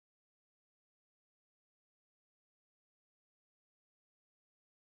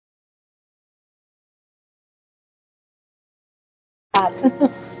hot.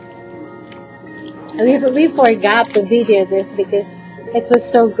 We forgot to video this because it was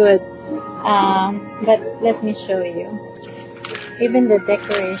so good. But let me show you. Even the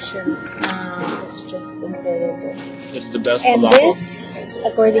decoration is just incredible. It's the best And falafel. this,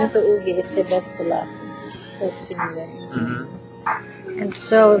 according to Ugi, is the best falafel that's in there. And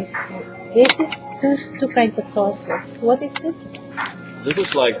so this is two kinds of sauces. What is this? This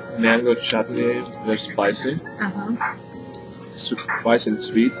is like mango chutney. They're spicy. Spicy and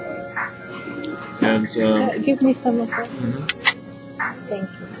sweet. And give me some of that. Thank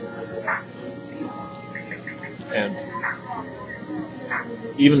you. And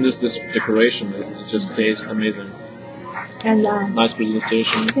even this decoration, it just tastes amazing. And Nice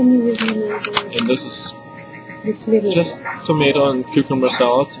presentation. can you give me And this is this little just tomato and cucumber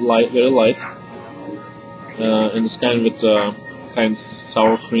salad, very light. And it's kind with kind of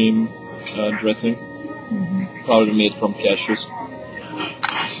sour cream dressing, probably made from cashews.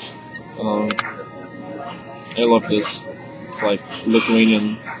 I love this. It's like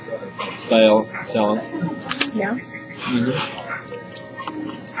Lithuanian style salad. Yeah.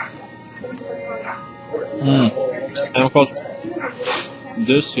 And of course,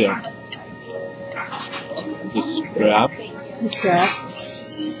 this here, this wrap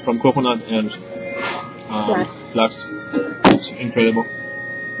from coconut and flax. It's incredible.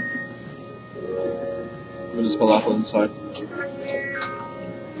 With this falafel inside.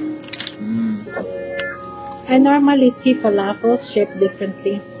 I normally see falafels shaped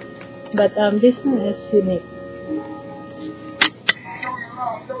differently, but this one is unique.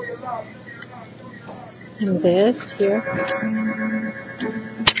 And this here.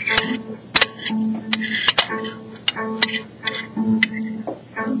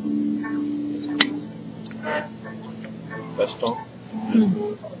 Pesto.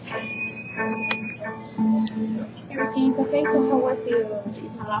 Everything's okay. So how was your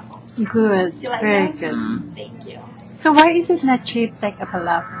falafel? Good, You like very that? good. Thank you. So why is it not shaped like a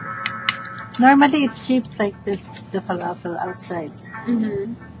falafel? Normally it's shaped like this, the falafel outside.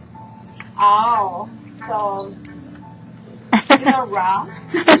 Oh, so you're wrong.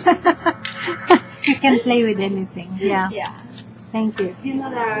 You can play with anything. Yeah. Yeah. Thank you. You know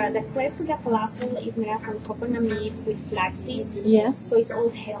the crepe for the falafel is made from coconut meat with flax seeds. Yeah. So it's all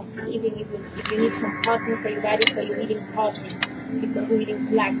healthy. Even if you need some protein for your body, so you're eating protein because you're eating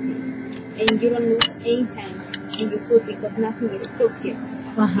flax seeds. And you don't lose enzymes in your food because nothing is cooked here.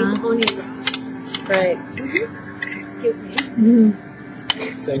 It's only raw. Right. Excuse me.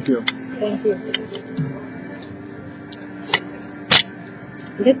 Thank you. Thank you.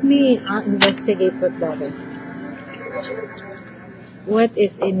 Let me investigate what that is. What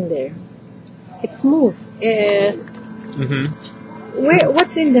is in there? It's smooth.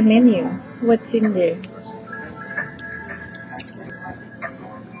 What's in the menu? What's in there?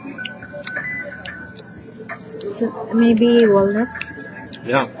 So maybe walnuts?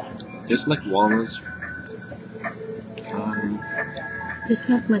 Yeah, tastes like walnuts. There's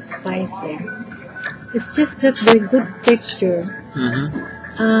not much spice there. It's just that they're good texture.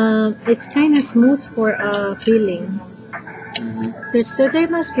 It's kind of smooth for filling. So there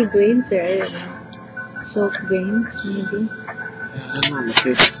must be grains there. I don't know. Soaked grains, maybe. I don't know. It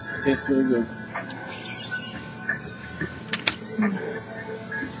tastes really good.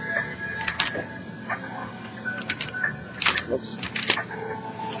 Oops.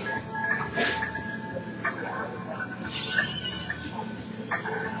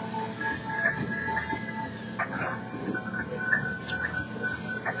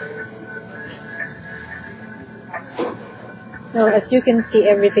 Now, as you can see,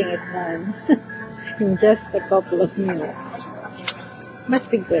 everything is done in just a couple of minutes.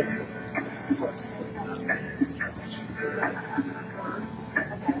 Must be good.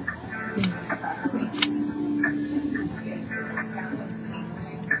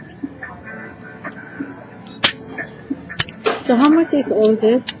 So how much is all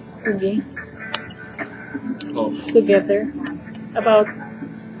this, Ugi, together? About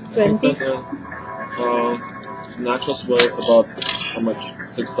 20? Nachos was about how much?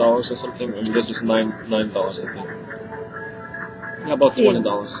 $6 or something, and this is $9, I think. Yeah, about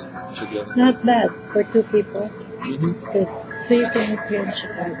 $20 together. Not bad for two people. Good. So you can eat here in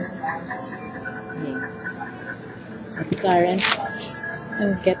Chicago. At Karyns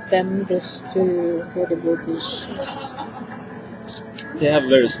and get them just two portable dishes. They have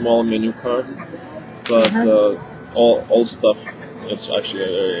very small menu card, but all stuff. It's actually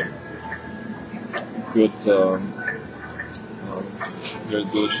a good, very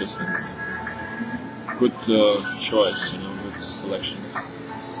delicious and good choice. Good selection.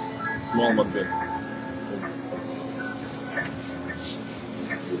 Small but good.